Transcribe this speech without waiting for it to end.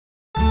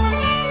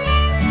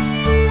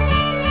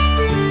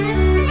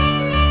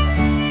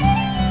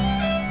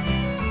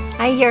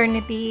Hi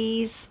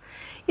Yarnabees,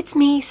 it's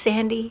me,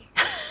 Sandy,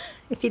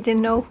 if you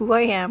didn't know who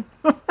I am.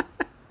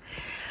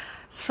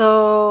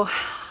 So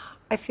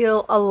I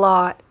feel a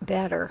lot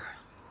better.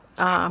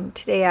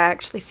 Today I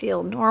actually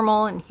feel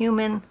normal and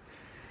human.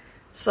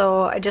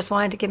 So I just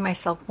wanted to give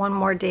myself one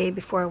more day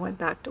before I went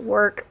back to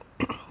work,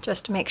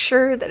 just to make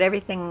sure that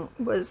everything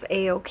was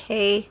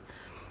a-okay.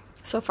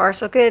 So far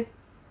so good.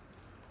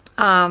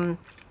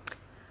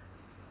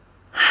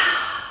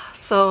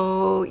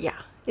 So yeah,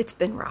 it's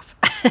been rough.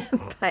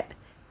 But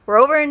we're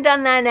over and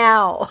done that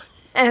now,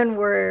 and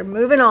we're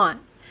moving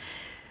on.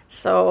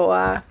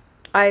 So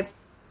I've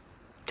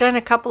done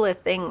a couple of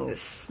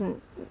things.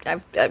 I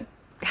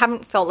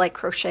haven't felt like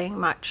crocheting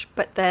much,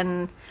 but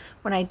then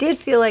when I did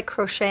feel like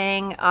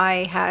crocheting,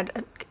 I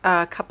had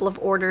a couple of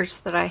orders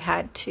that I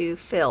had to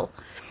fill.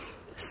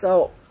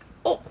 So,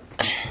 oh,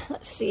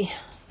 let's see,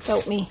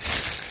 without me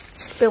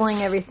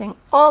spilling everything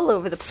all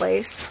over the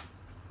place,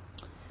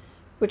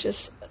 which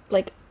is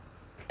like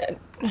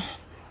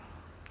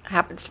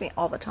happens to me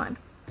all the time.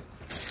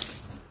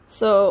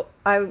 So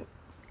I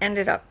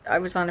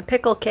was on a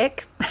pickle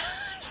kick.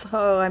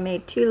 So I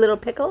made 2 little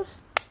pickles,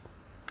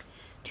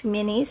 2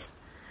 minis,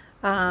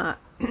 and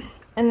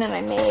then I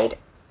made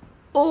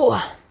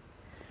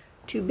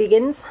 2 big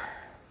ones.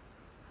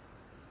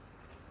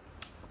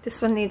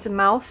 This one needs a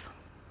mouth.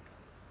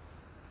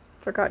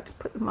 Forgot to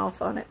put the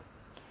mouth on it.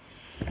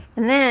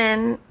 And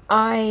then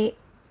I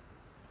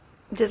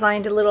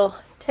designed a little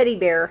teddy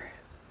bear.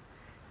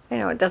 I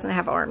know it doesn't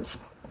have arms.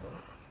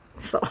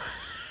 So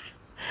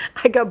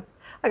I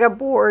got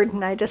bored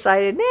and I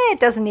decided, it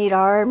doesn't need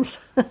arms.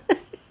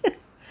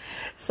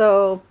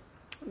 So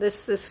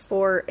this is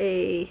for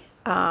a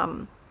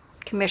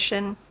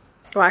commission.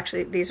 Well,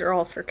 actually, these are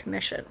all for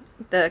commission.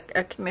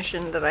 A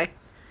commission that I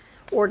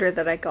ordered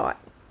that I got.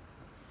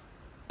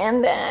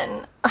 And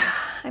then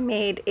I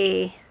made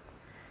a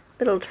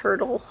little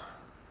turtle.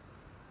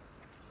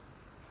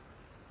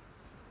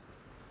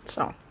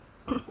 So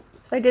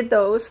I did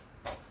those.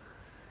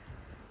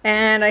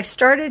 And I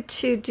started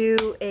to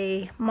do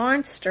a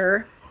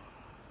monster.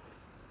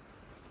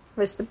 It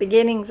was the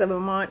beginnings of a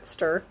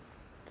monster.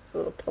 His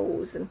little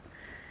toes.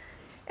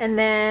 And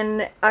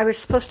then I was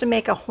supposed to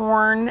make a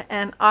horn,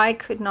 and I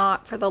could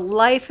not, for the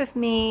life of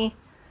me,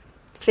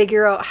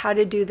 figure out how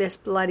to do this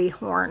bloody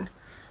horn.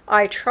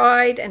 I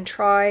tried and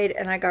tried,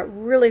 and I got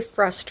really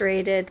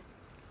frustrated.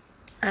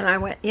 And I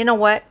went, you know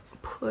what?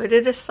 Put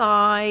it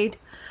aside.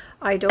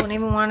 I don't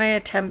even want to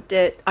attempt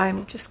it.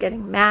 I'm just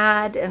getting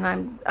mad, and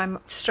I'm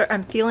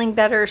feeling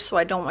better, so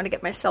I don't want to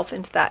get myself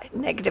into that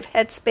negative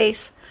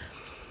headspace.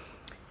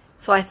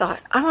 So I thought,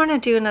 I want to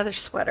do another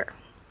sweater.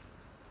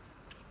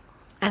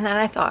 And then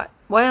I thought,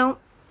 well,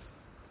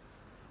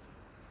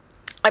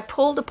 I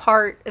pulled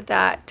apart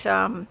that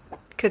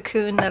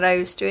cocoon that I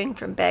was doing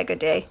from Bag O'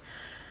 Day.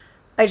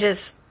 I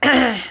just,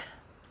 I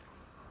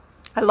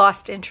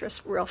lost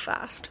interest real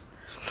fast.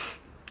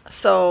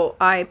 So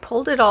I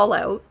pulled it all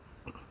out.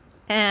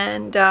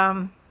 And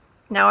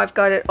now I've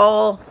got it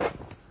all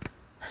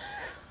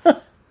a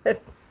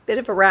bit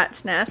of a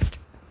rat's nest.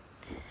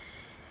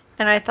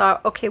 And I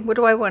thought, okay, what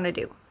do I want to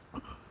do?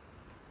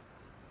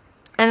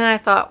 And then I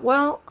thought,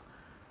 well,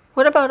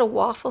 what about a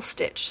waffle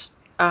stitch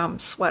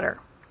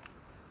sweater?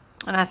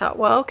 And I thought,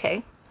 well,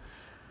 okay.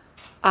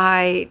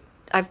 I've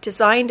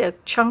designed a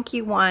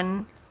chunky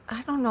one.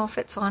 I don't know if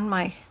it's on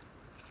my...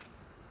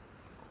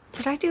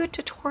 Did I do a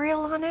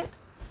tutorial on it?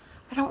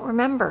 I don't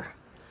remember.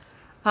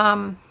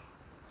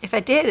 If I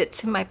did,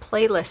 it's in my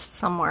playlist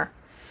somewhere.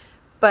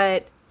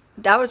 But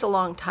that was a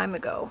long time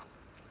ago.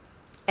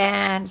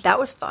 And that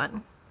was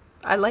fun.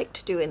 I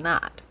liked doing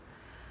that.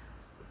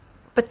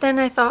 But then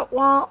I thought,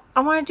 well, I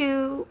want to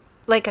do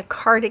like a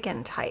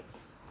cardigan type.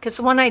 Because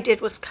the one I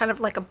did was kind of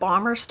like a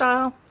bomber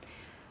style.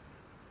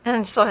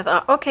 And so I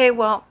thought, okay,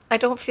 well, I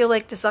don't feel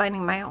like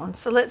designing my own.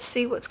 So let's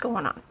see what's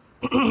going on.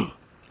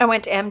 I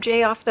went to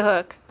MJ off the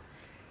hook.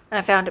 And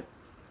I found a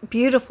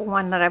beautiful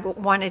one that I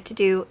wanted to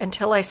do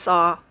until I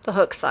saw the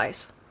hook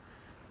size,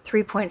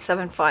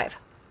 3.75.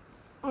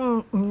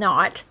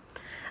 Not.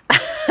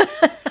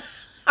 I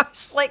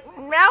was like,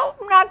 no,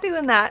 I'm not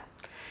doing that.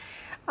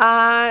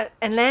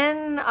 And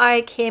then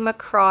I came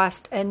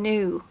across a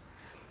new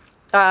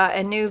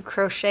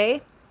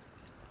crochet,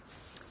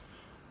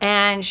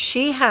 and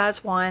she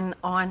has one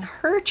on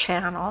her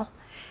channel,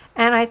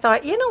 and I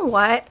thought, you know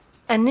what,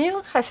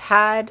 Anu has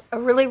had a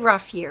really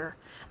rough year.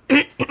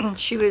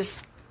 She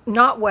was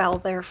not well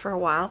there for a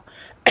while.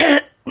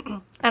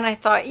 And I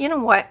thought, you know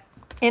what,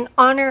 in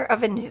honor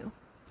of Anu,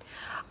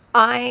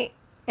 I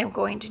am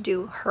going to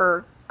do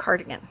her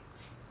cardigan.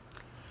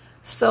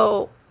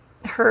 So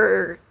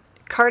her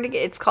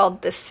cardigan, it's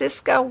called the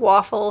Siska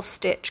Waffle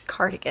Stitch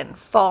Cardigan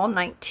Fall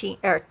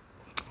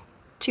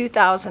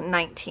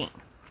 2019.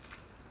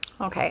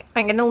 Okay,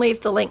 I'm going to leave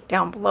the link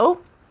down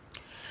below.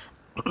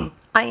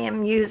 I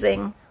am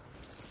using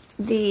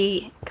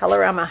the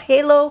Colorama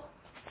Halo.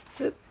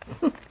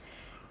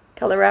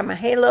 Colorama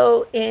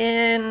Halo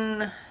in,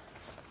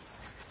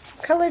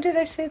 what color did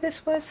I say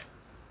this was?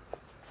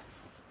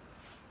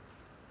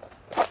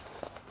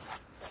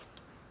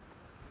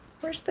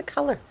 Where's the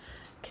color?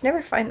 I can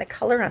never find the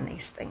color on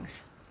these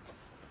things.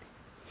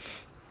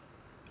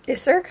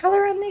 Is there a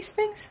color on these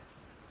things?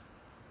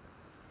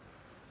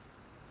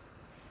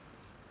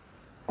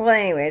 Well,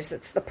 anyways,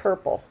 it's the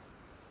purple.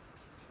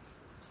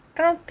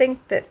 I don't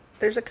think that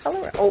there's a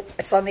color. Oh,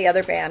 it's on the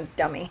other band,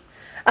 dummy.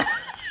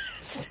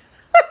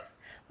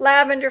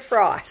 Lavender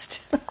Frost.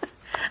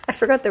 I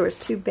forgot there was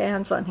 2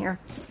 bands on here.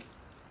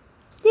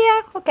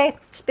 Yeah, okay.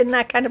 It's been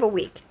that kind of a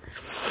week.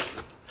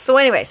 So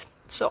anyways,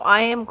 so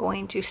I am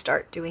going to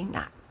start doing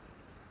that.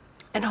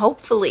 And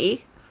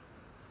hopefully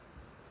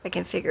I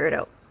can figure it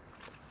out.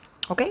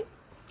 Okay?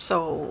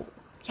 So,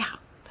 yeah,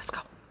 let's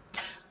go.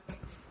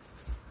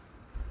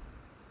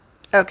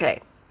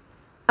 Okay.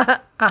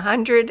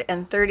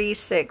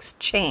 136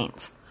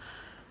 chains.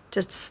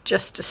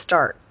 Just to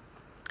start.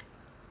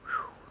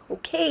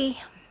 Okay.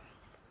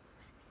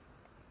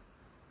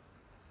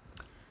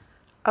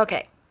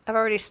 Okay, I've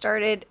already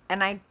started,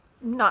 and I'm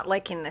not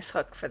liking this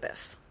hook for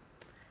this.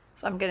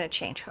 So I'm going to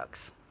change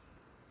hooks.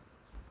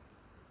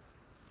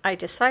 I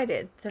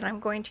decided that I'm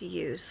going to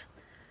use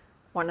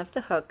one of the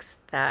hooks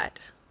that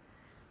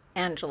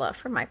Angela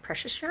from My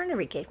Precious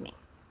Yarnery gave me.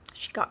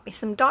 She got me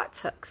some dots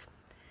hooks.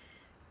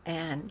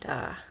 And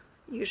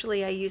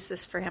usually I use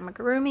this for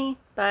amigurumi,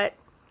 but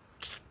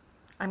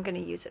I'm going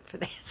to use it for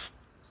this.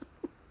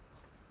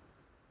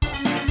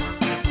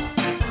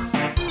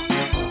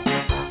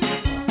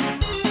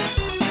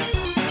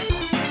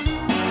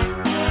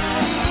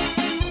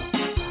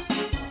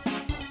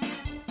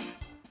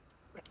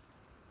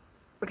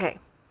 Okay,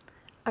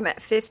 I'm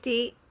at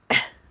 50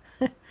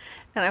 and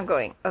I'm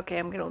going, okay,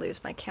 I'm going to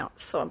lose my count.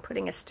 So I'm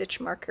putting a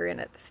stitch marker in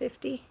at the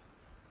 50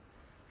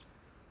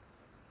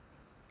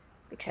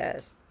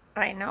 because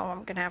I know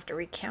I'm going to have to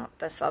recount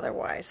this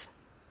otherwise.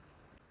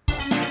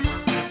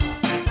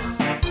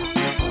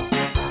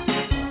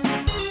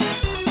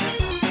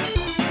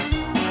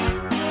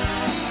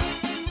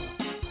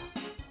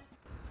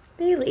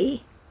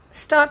 Bailey,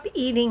 stop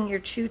eating your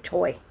chew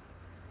toy.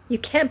 You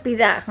can't be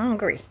that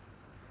hungry.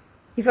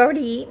 You've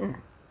already eaten.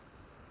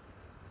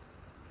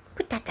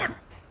 Put that down.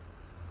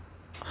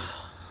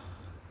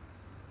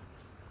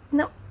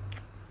 No.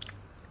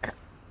 Come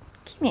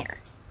here.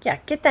 Yeah,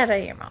 get that out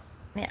of your mouth.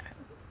 Yeah.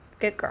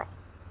 Good girl.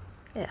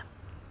 Yeah.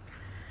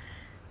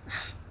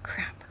 Oh,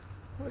 crap.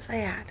 What was I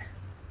at?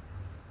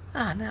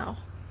 Oh, no.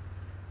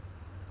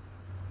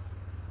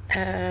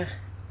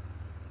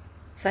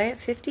 Is I at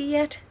 50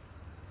 yet?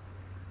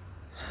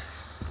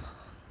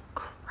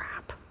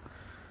 Crap.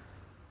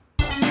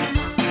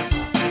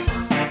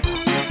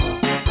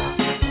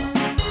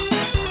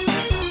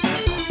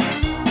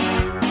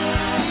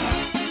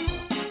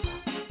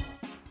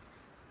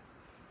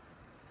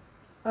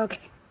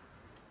 Okay,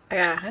 I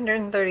got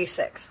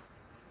 136.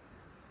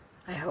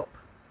 I hope.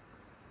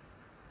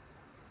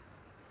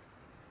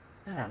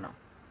 I don't know.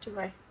 Do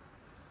I?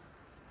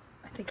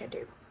 I think I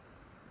do.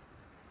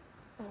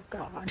 Oh,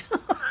 God.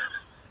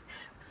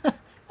 Not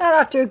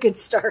off to a good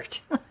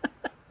start.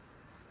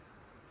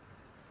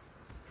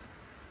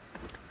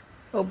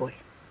 Oh, boy.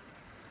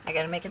 I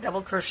got to make a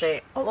double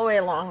crochet all the way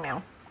along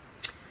now.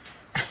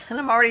 And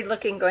I'm already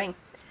looking, going,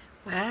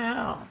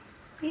 wow,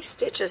 these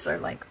stitches are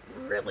like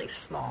really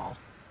small.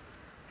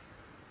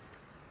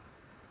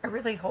 I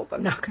really hope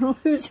I'm not going to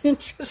lose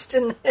interest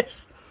in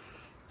this.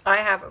 I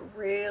have a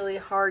really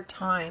hard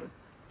time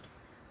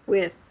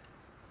with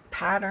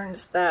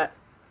patterns that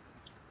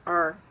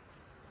are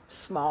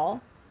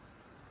small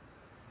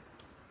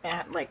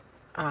and like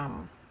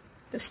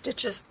the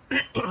stitches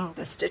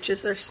the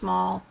stitches are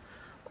small,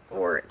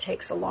 or it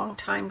takes a long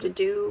time to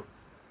do.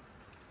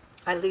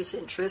 I lose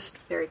interest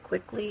very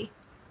quickly,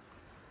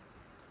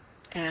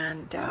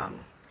 and yeah,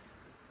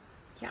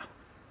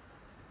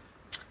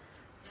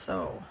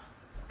 so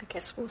I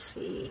guess we'll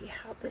see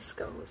how this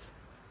goes.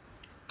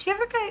 Do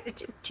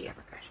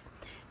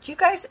you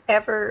guys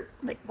ever,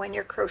 like when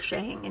you're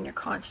crocheting and you're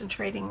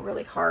concentrating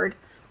really hard,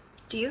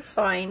 do you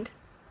find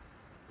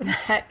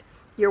that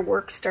your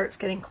work starts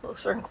getting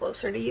closer and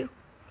closer to you?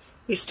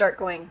 You start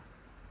going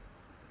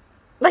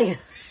like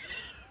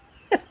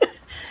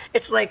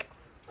it's like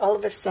all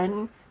of a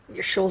sudden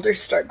your shoulders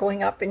start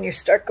going up and you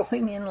start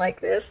going in like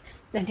this.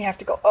 Then you have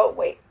to go, oh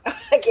wait,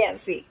 I can't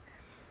see.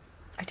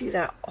 I do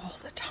that all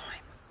the time.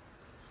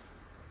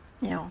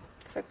 You know,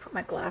 if I put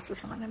my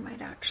glasses on, I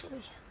might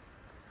actually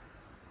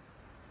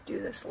do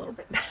this a little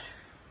bit better.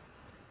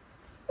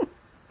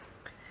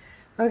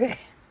 Okay,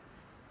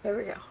 here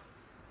we go.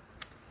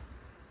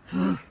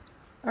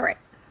 All right.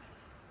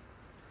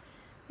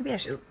 Maybe I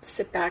should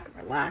sit back and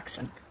relax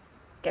and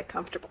get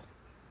comfortable.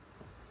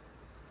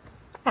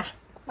 Ah,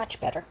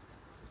 much better.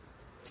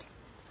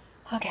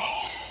 Okay,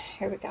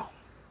 here we go.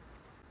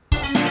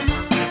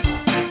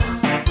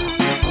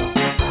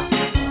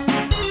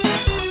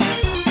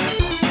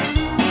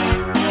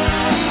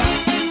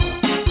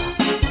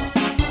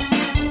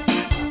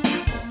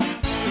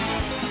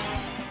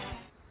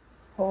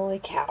 Holy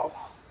cow.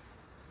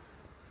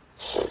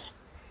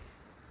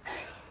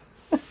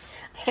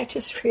 I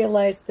just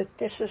realized that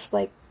this is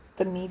like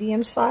the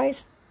medium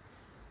size.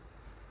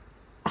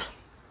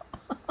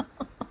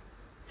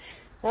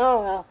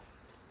 Oh well,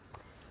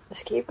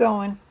 let's keep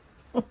going.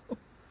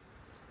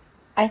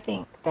 I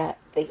think that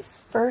the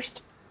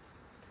first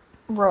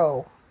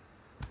row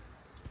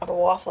of a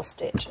waffle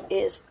stitch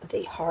is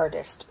the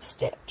hardest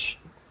stitch,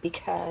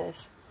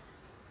 because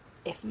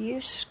if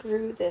you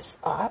screw this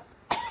up,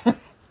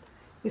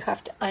 you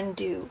have to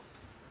undo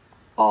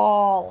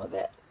all of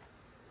it.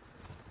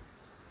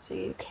 So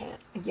you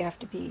have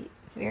to be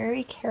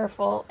very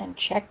careful and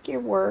check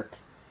your work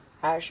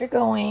as you're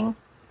going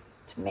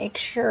to make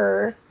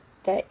sure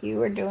that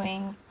you are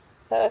doing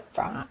the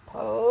front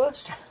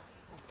post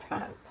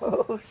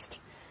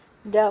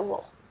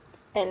double,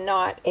 and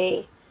not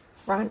a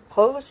front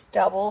post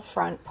double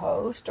front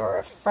post, or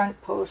a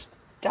front post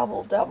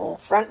double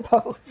front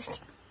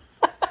post.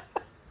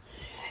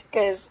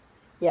 Because,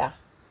 yeah,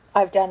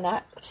 I've done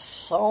that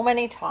so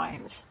many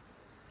times.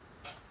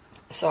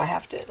 So I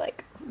have to,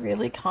 like,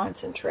 really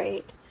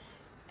concentrate.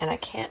 And I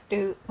can't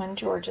do it when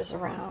George is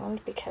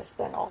around, because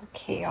then all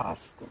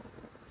chaos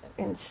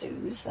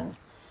ensues. And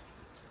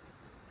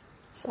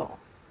so,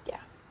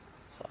 yeah.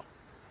 So,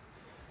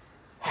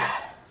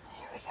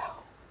 here we go.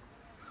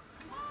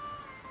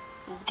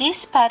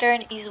 This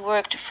pattern is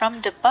worked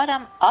from the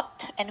bottom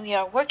up, and we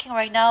are working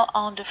right now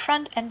on the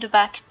front and the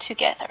back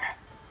together.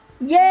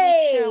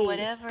 Yay! Make sure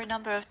whatever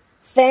number of...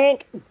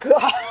 Thank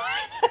God.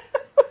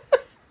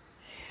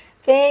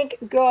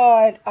 Thank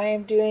God I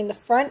am doing the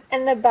front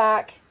and the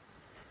back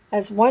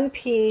as one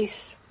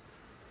piece,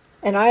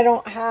 and I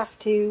don't have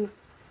to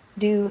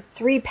do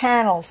 3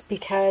 panels,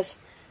 because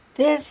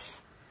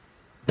this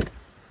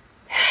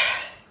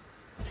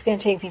is going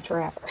to take me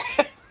forever.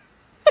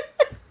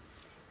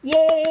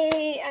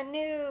 Yay! I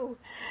knew.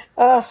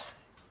 Oh,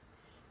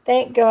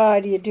 thank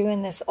God you're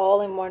doing this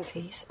all in one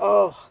piece.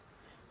 Oh,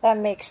 that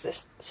makes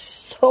this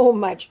so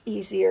much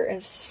easier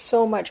and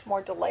so much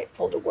more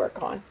delightful to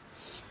work on.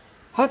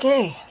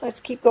 Okay, let's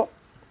keep going.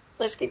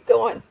 Let's keep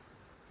going.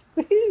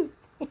 Woohoo!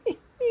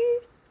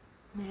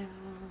 Now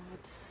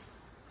it's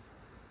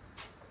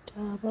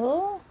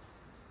double,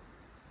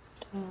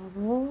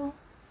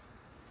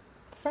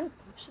 front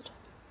post,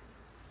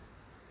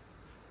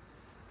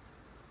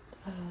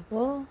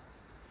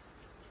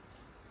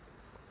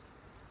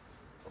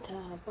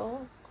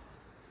 double,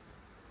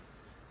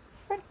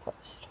 front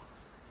post.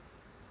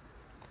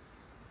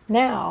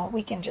 Now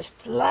we can just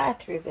fly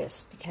through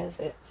this, because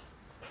it's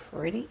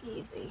pretty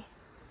easy.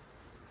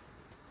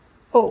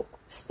 Oh,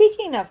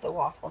 speaking of the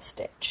waffle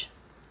stitch,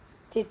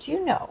 did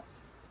you know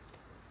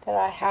that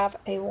I have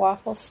a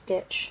waffle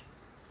stitch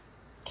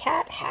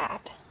cat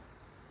hat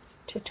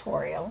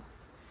tutorial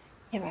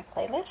in my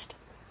playlist?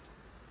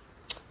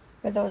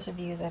 For those of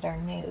you that are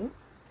new,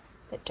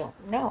 that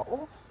don't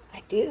know,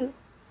 I do.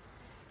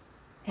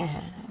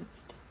 And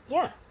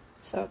yeah,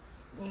 so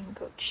you can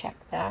go check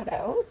that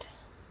out.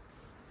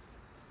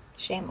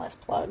 Shameless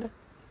plug.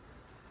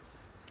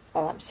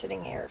 While I'm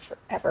sitting here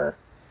forever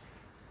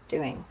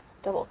doing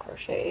double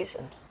crochets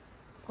and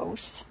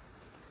posts.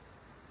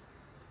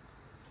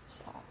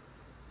 So,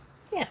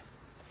 yeah.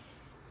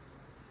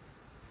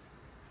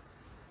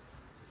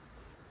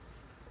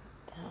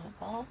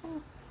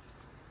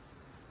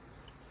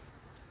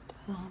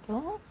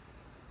 Double,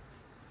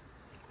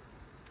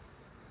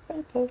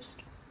 front post.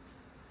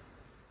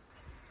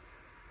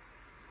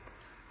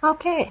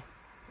 Okay,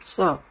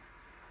 so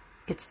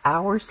it's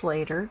hours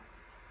later.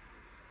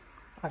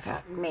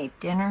 I've made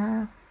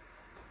dinner.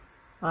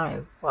 I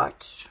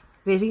watched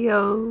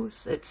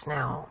videos. It's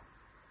now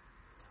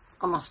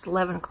almost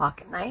 11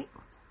 o'clock at night.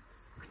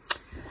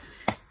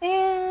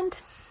 And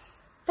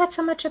that's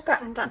how much I've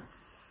gotten done.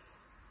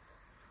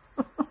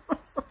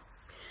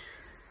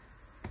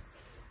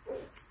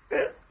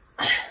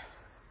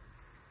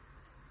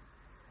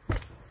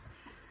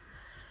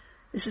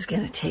 This is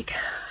going to take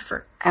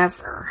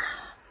forever.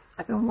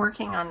 I've been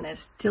working on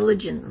this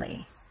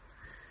diligently,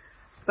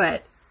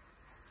 but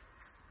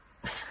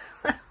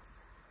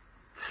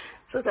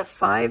so it's a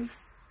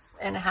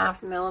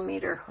 5.5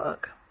 millimeter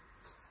hook,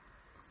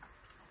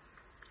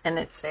 and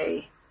it's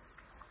a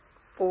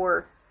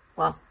 4,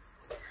 well,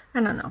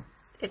 I don't know,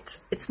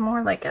 it's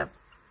more like a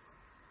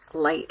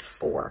light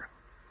 4,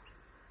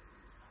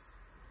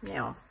 you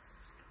know,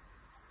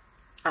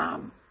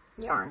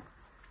 yarn.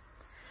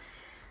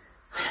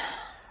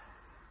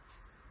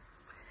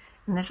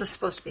 And this is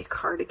supposed to be a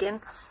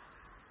cardigan.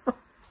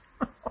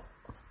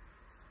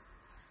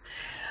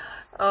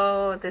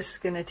 Oh, this is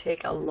going to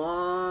take a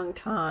long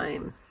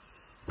time.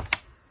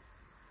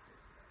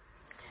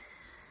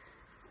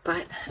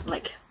 But,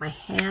 like, my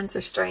hands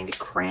are starting to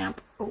cramp.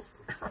 Oh.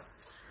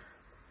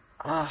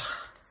 Oh.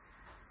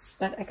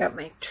 But I got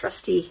my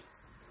trusty...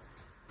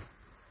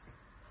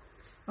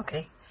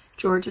 Okay,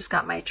 George has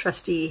got my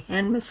trusty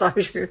hand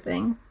massager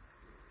thing.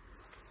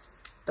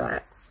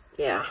 But,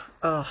 yeah,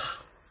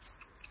 oh,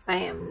 I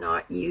am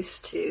not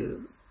used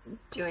to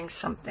doing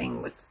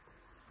something with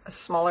a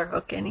smaller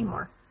hook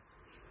anymore.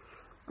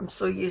 I'm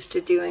so used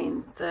to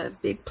doing the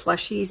big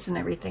plushies and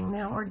everything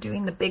now, or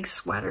doing the big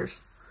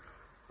sweaters.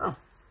 Oh,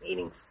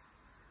 eating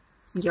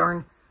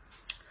yarn.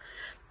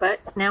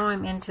 But now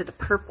I'm into the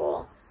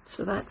purple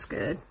So that's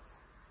good.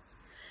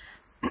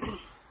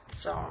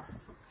 So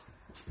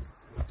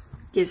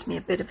gives me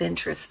a bit of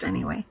interest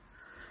anyway.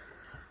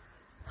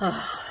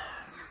 Yeah,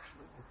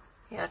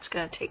 it's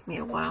gonna take me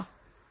a while,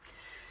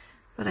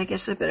 but I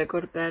guess I better go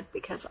to bed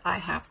because I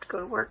have to go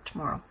to work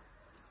tomorrow.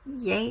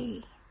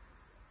 Yay!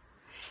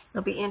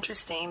 It'll be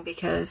interesting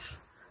because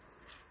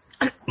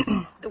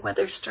the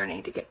weather's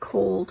starting to get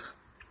cold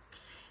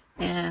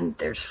and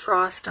there's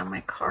frost on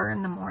my car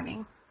in the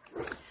morning.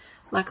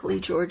 Luckily,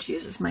 George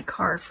uses my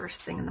car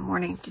first thing in the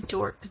morning to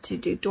do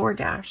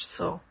DoorDash,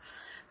 so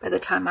by the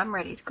time I'm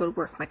ready to go to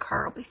work, my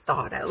car will be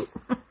thawed out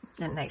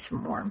and nice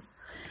and warm.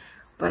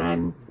 But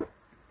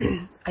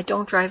I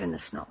don't drive in the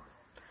snow,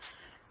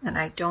 and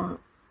I don't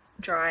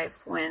drive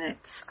when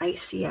it's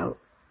icy out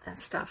and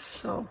stuff,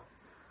 so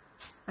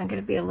I'm going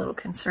to be a little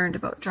concerned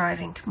about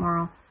driving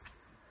tomorrow.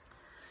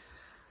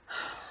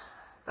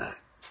 But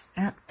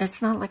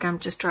it's not like I'm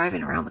just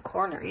driving around the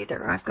corner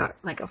either. I've got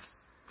like a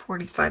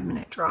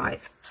 45-minute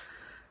drive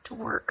to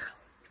work.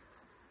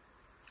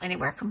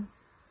 Anywhere from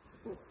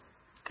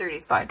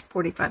 35 to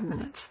 45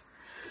 minutes.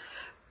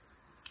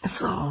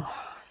 So,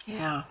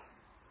 yeah.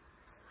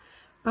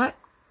 But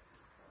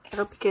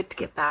it'll be good to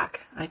get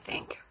back, I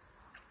think.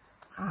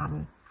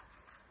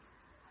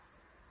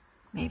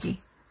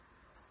 Maybe.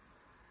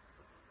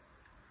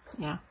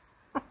 Yeah.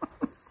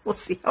 We'll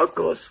see how it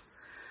goes.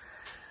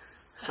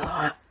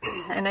 So,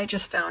 and I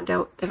just found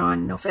out that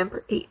on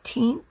November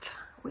 18th,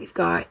 we've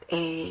got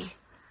a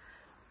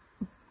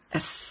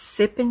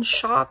sip-in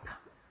shop,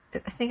 I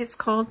think it's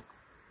called,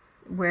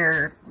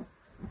 where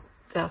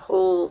the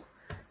whole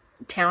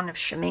town of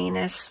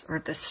Chemainus, or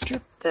the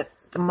strip that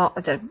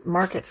the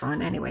market's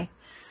on anyway,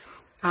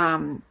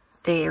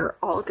 they are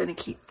all going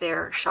to keep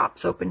their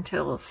shops open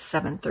till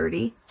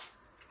 7:30,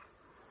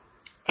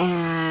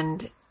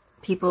 and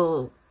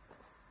people,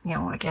 you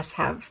know, I guess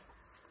have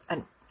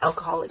an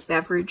alcoholic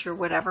beverage or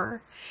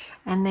whatever,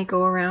 and they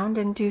go around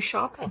and do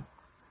shopping.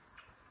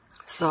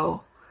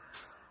 So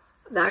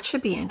that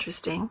should be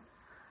interesting.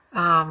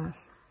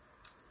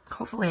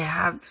 Hopefully I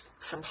have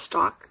some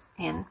stock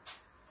in.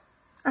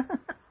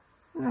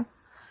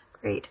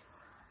 Great.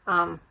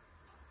 I'm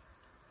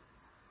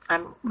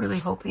really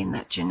hoping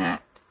that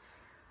Jeanette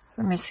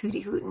from Miss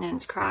Hootie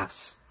Hootenan's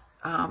Crafts,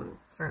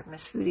 or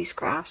Miss Hootie's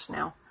Crafts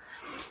now,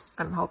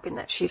 I'm hoping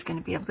that she's going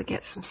to be able to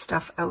get some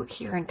stuff out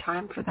here in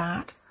time for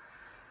that.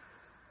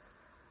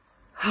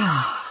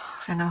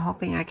 And I'm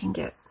hoping I can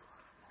get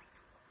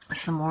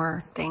some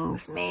more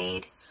things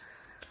made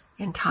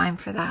in time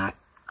for that.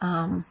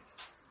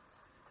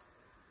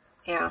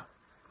 Yeah.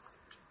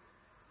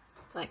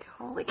 It's like,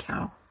 holy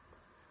cow.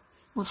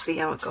 We'll see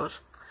how it goes.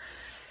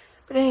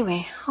 But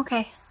anyway,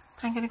 okay.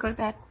 I'm going to go to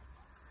bed.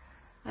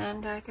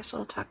 And I guess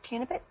I'll talk to you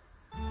in a bit.